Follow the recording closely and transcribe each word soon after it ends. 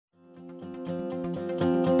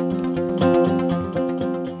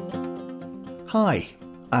Hi,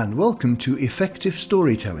 and welcome to Effective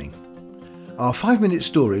Storytelling. Our 5-minute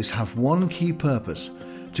stories have one key purpose: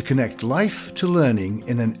 to connect life to learning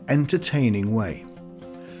in an entertaining way.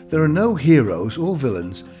 There are no heroes or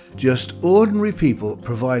villains, just ordinary people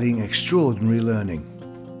providing extraordinary learning,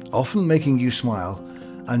 often making you smile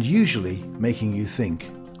and usually making you think.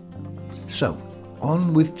 So,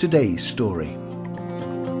 on with today's story.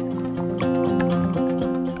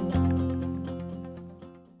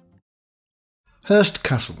 Hearst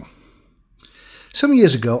Castle. Some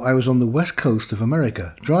years ago I was on the west coast of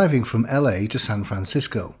America, driving from LA to San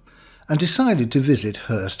Francisco, and decided to visit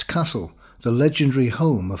Hearst Castle, the legendary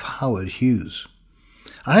home of Howard Hughes.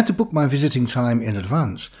 I had to book my visiting time in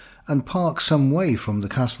advance and park some way from the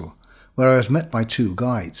castle, where I was met by 2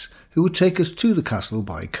 guides who would take us to the castle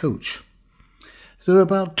by coach. There were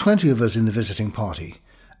about 20 of us in the visiting party,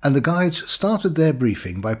 and the guides started their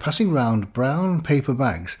briefing by passing round brown paper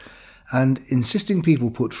bags and insisting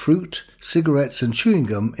people put fruit, cigarettes and chewing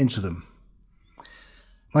gum into them.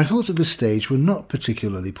 My thoughts at this stage were not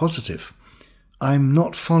particularly positive. I'm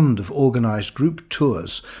not fond of organised group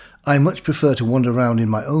tours. I much prefer to wander around in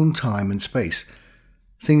my own time and space.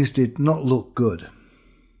 Things did not look good.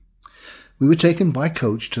 We were taken by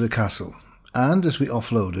coach to the castle, and as we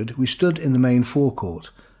offloaded, we stood in the main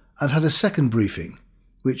forecourt and had a second briefing,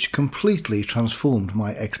 which completely transformed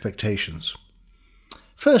my expectations.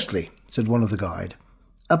 "Firstly," said one of the guide,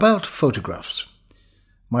 "about photographs."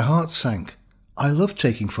 My heart sank. I loved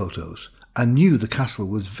taking photos and knew the castle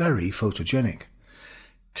was very photogenic.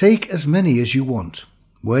 "Take as many as you want,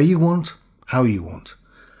 where you want, how you want.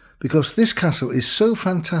 Because this castle is so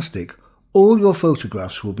fantastic, all your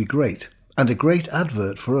photographs will be great, and a great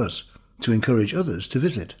advert for us to encourage others to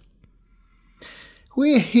visit."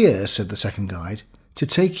 "We're here," said the second guide, "to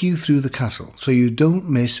take you through the castle so you don't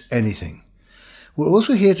miss anything. We're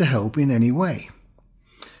also here to help in any way.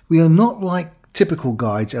 We are not like typical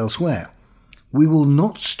guides elsewhere. We will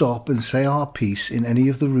not stop and say our piece in any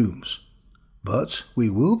of the rooms, but we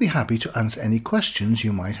will be happy to answer any questions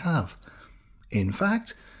you might have. In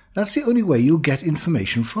fact, that's the only way you'll get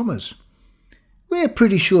information from us. We're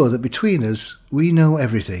pretty sure that between us, we know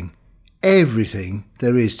everything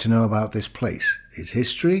there is to know about this place, its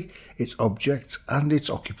history, its objects and its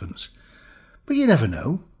occupants. But you never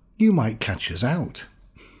know. You might catch us out."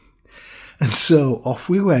 And so off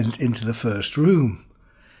we went into the first room.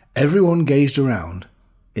 Everyone gazed around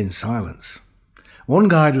in silence. One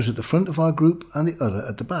guide was at the front of our group and the other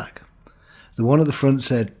at the back. The one at the front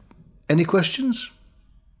said, "Any questions?"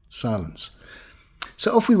 Silence.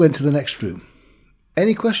 So off we went to the next room.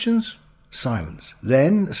 "Any questions?" Silence.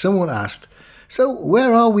 Then someone asked, "So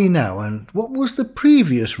where are we now, and what was the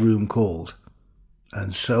previous room called?"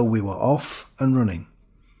 And so we were off and running.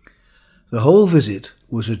 The whole visit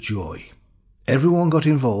was a joy. Everyone got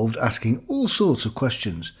involved, asking all sorts of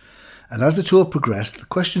questions, and as the tour progressed, the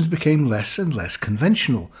questions became less and less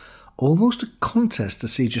conventional, almost a contest to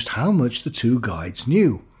see just how much the 2 guides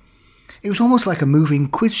knew. It was almost like a moving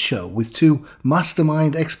quiz show with 2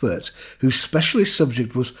 mastermind experts whose specialist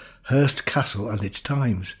subject was Hearst Castle and its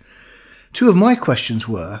times. 2 of my questions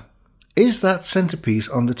were: "Is that centrepiece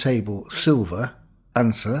on the table silver?"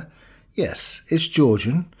 Answer: "Yes, it's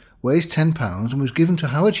Georgian, weighs 10 pounds and was given to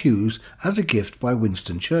Howard Hughes as a gift by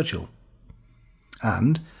Winston Churchill."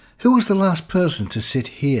 And who was the last person to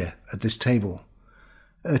sit here at this table?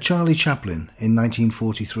 Charlie Chaplin in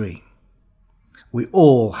 1943. We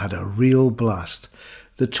all had a real blast.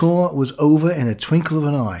 The tour was over in a twinkle of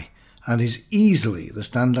an eye and is easily the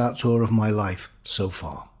standout tour of my life so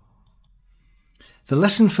far. The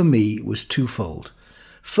lesson for me was twofold.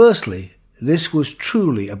 Firstly, this was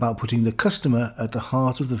truly about putting the customer at the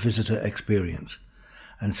heart of the visitor experience.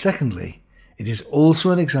 And secondly, it is also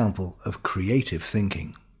an example of creative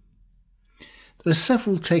thinking. There are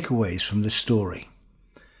several takeaways from this story: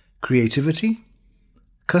 creativity,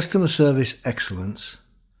 customer service excellence,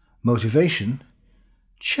 motivation,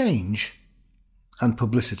 change, and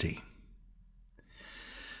publicity.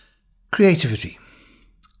 Creativity.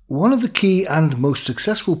 One of the key and most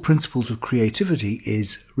successful principles of creativity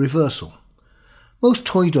is reversal. Most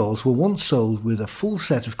toy dolls were once sold with a full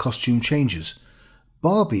set of costume changes.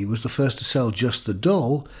 Barbie was the first to sell just the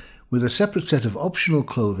doll, with a separate set of optional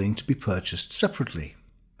clothing to be purchased separately.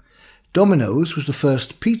 Domino's was the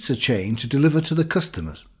first pizza chain to deliver to the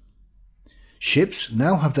customers. Ships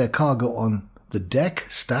now have their cargo on the deck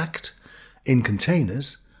stacked in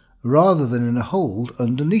containers rather than in a hold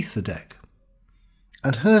underneath the deck.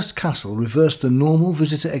 And Hearst Castle reversed the normal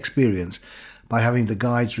visitor experience by having the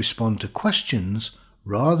guides respond to questions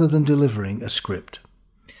rather than delivering a script.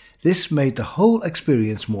 This made the whole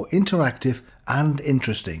experience more interactive and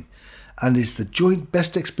interesting, and is the joint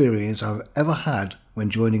best experience I've ever had when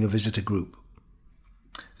joining a visitor group.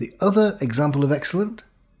 The other example of excellent?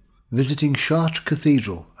 Visiting Chartres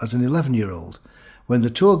Cathedral as an 11-year-old. When the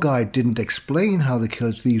tour guide didn't explain how the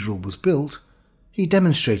cathedral was built, he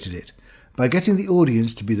demonstrated it by getting the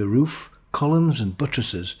audience to be the roof, columns and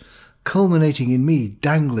buttresses, culminating in me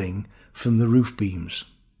dangling from the roof beams.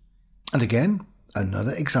 And again,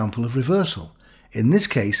 another example of reversal, in this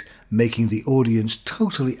case making the audience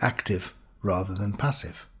totally active rather than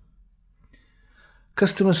passive.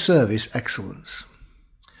 Customer service excellence.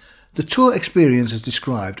 The tour experience as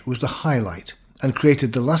described was the highlight and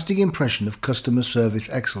created the lasting impression of customer service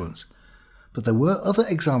excellence. But there were other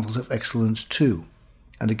examples of excellence too,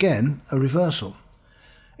 and again a reversal.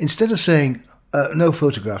 Instead of saying, no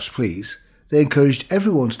photographs please, they encouraged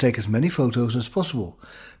everyone to take as many photos as possible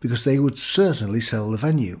because they would certainly sell the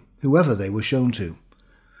venue, whoever they were shown to.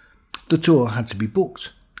 The tour had to be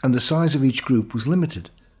booked, and the size of each group was limited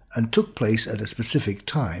and took place at a specific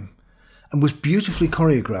time, and was beautifully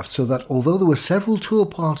choreographed so that although there were several tour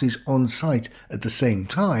parties on site at the same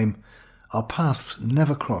time, our paths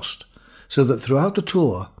never crossed, so that throughout the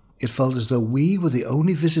tour it felt as though we were the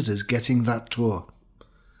only visitors getting that tour.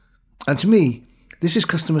 And to me, this is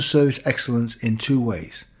customer service excellence in two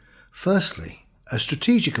ways. Firstly, a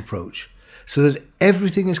strategic approach so that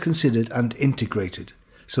everything is considered and integrated,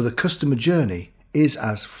 so the customer journey is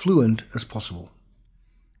as fluent as possible.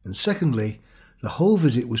 And secondly, the whole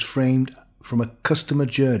visit was framed from a customer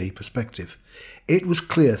journey perspective. It was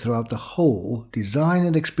clear throughout the whole design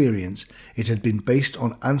and experience it had been based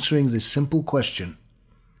on answering this simple question: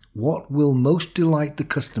 what will most delight the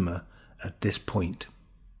customer at this point?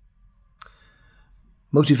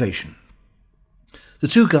 Motivation. The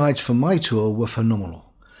two guides for my tour were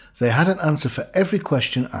phenomenal. They had an answer for every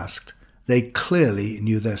question asked. They clearly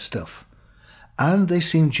knew their stuff. And they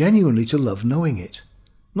seemed genuinely to love knowing it.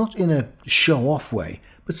 Not in a show-off way,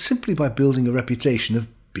 but simply by building a reputation of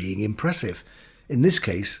being impressive, in this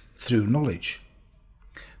case through knowledge.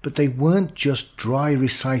 But they weren't just dry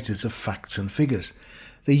reciters of facts and figures.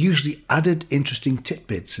 They usually added interesting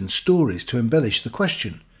tidbits and stories to embellish the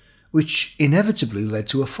question, which inevitably led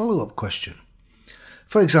to a follow-up question.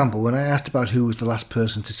 For example, when I asked about who was the last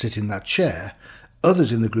person to sit in that chair,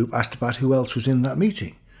 others in the group asked about who else was in that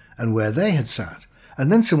meeting and where they had sat, and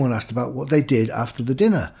then someone asked about what they did after the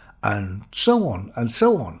dinner, and so on and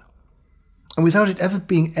so on. And without it ever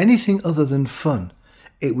being anything other than fun,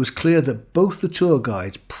 it was clear that both the tour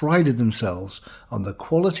guides prided themselves on the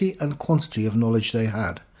quality and quantity of knowledge they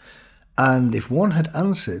had. And if one had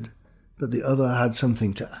answered, but the other had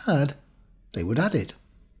something to add, they would add it.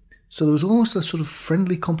 So there was almost a sort of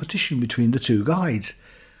friendly competition between the two guides.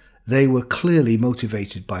 They were clearly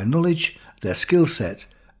motivated by knowledge, their skill set,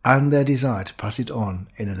 and their desire to pass it on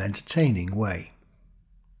in an entertaining way.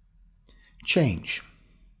 Change.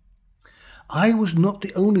 I was not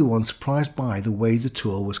the only one surprised by the way the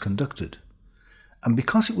tour was conducted. And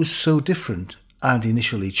because it was so different and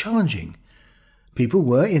initially challenging, people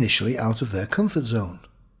were initially out of their comfort zone.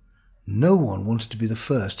 No one wanted to be the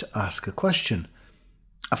first to ask a question.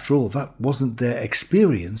 After all, that wasn't their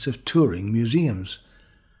experience of touring museums.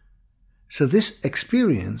 So this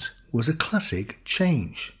experience was a classic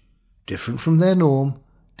change, different from their norm,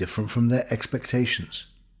 different from their expectations.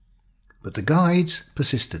 But the guides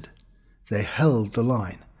persisted. They held the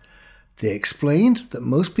line. They explained that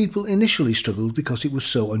most people initially struggled because it was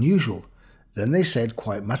so unusual. Then they said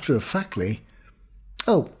quite matter-of-factly,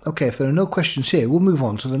 "Oh, okay, if there are no questions here, we'll move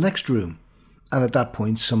on to the next room." And at that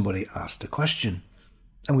point, somebody asked a question,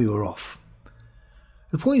 and we were off.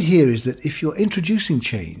 The point here is that if you're introducing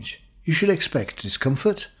change, you should expect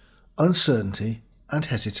discomfort, uncertainty, and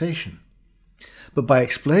hesitation. But by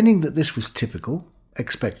explaining that this was typical,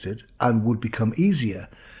 expected, and would become easier,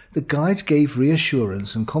 the guides gave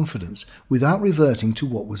reassurance and confidence without reverting to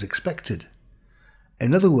what was expected.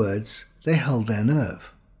 In other words, they held their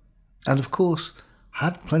nerve. And of course,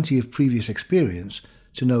 had plenty of previous experience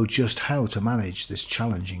to know just how to manage this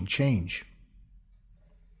challenging change.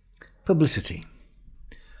 Publicity.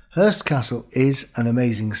 Hearst Castle is an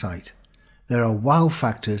amazing site. There are wow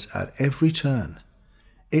factors at every turn.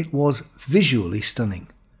 It was visually stunning.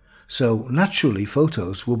 So naturally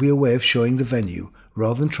photos will be a way of showing the venue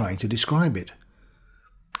rather than trying to describe it.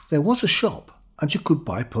 There was a shop and you could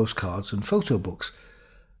buy postcards and photo books,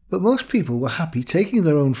 but most people were happy taking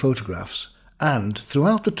their own photographs, and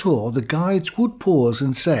throughout the tour the guides would pause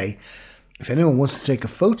and say, "If anyone wants to take a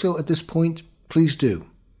photo at this point, please do,"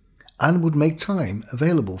 and would make time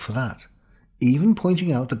available for that, even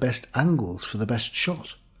pointing out the best angles for the best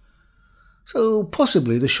shot. So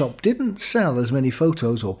possibly the shop didn't sell as many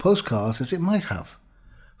photos or postcards as it might have.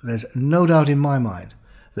 But there's no doubt in my mind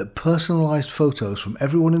that personalised photos from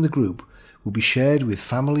everyone in the group will be shared with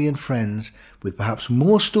family and friends with perhaps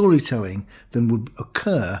more storytelling than would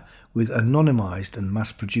occur with anonymised and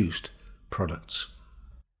mass-produced products.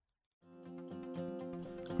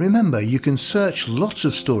 Remember, you can search lots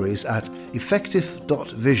of stories at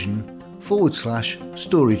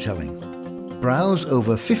effective.vision/storytelling. Browse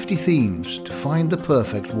over 50 themes to find the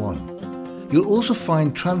perfect one. You'll also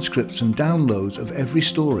find transcripts and downloads of every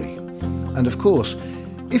story. And of course,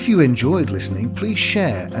 if you enjoyed listening, please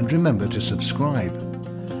share and remember to subscribe.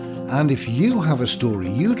 And if you have a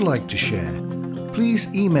story you'd like to share, please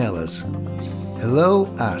email us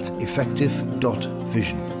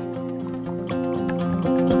hello@effective.vision.